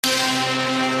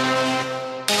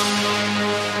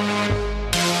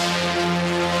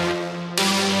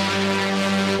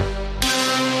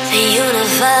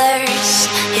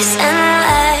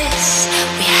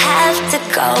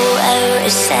go where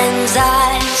it sends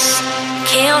us.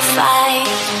 Can't fight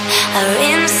our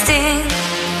instinct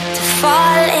to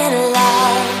fall in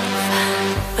love.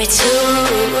 We're two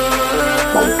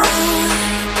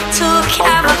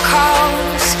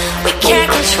chemicals. We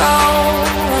can't control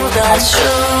the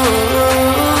truth.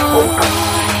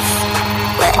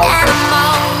 We're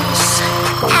animals,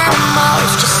 animals,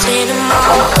 just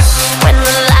animals. When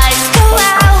the lights go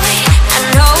out, I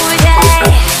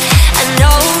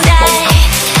know that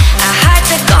our hearts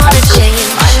are gonna change.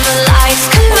 When the lights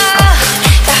come up,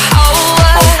 the whole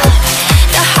world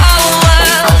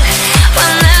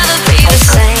will never be the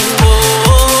same.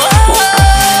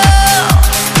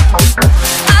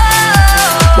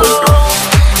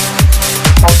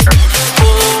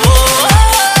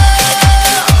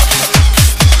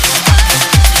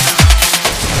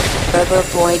 Rubber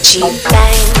Boy G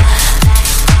Bang.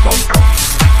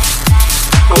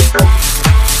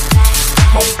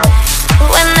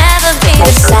 We'll never be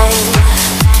the same.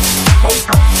 We'll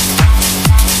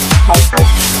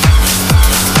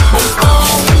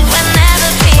never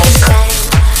be the same.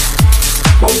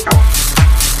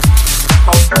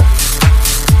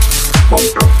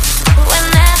 We'll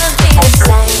never be the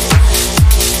same.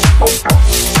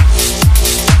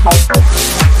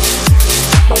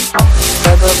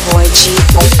 Rubber Boy G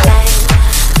Bang.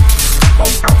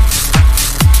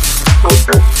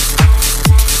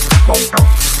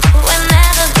 We'll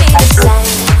never be the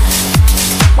same.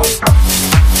 We'll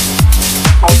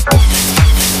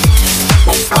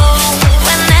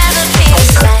never be the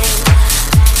same.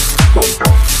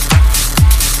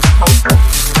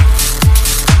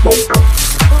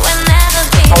 We'll never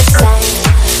be the same.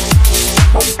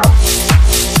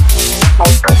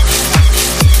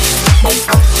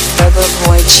 Rubber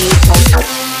Boy G Bang.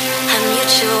 A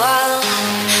mutual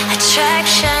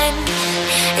attraction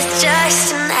is just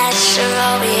a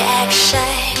natural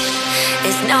reaction.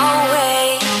 There's no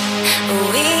way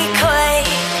we could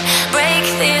break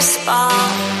this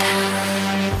bond.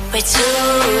 We're two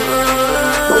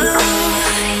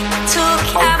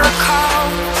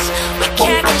chemicals. We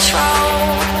can't control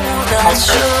the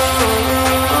truth.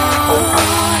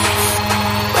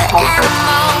 We're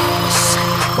animals,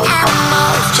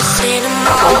 animals, just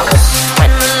animals.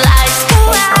 When the lights go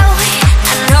out,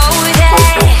 I know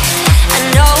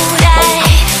that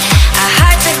our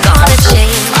hearts are gonna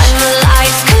change. When the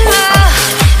lights come up,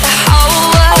 the whole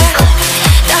world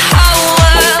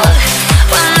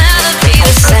will never be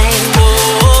the same.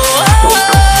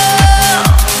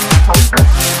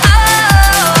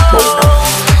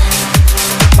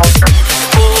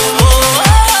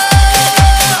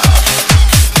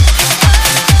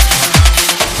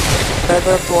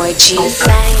 Rubber Boy G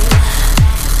Bang.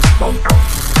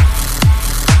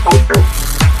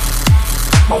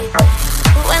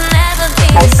 We'll never be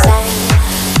the same.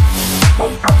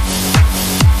 We'll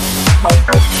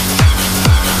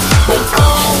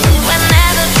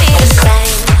never be the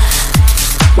same.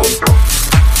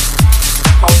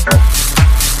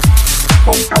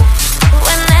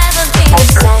 We'll never be the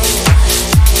same.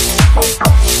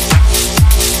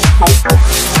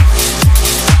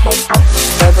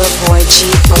 Rubber Boy G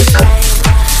Bang.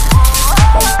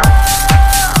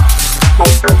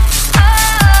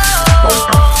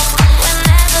 We'll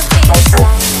never be the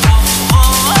same.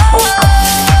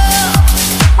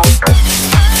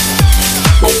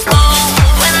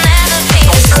 We'll never be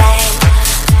the same.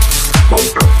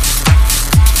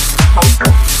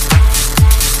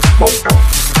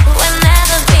 We'll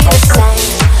never be the same.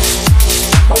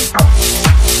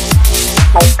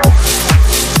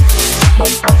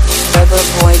 Rubber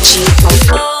Boy G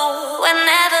Bang.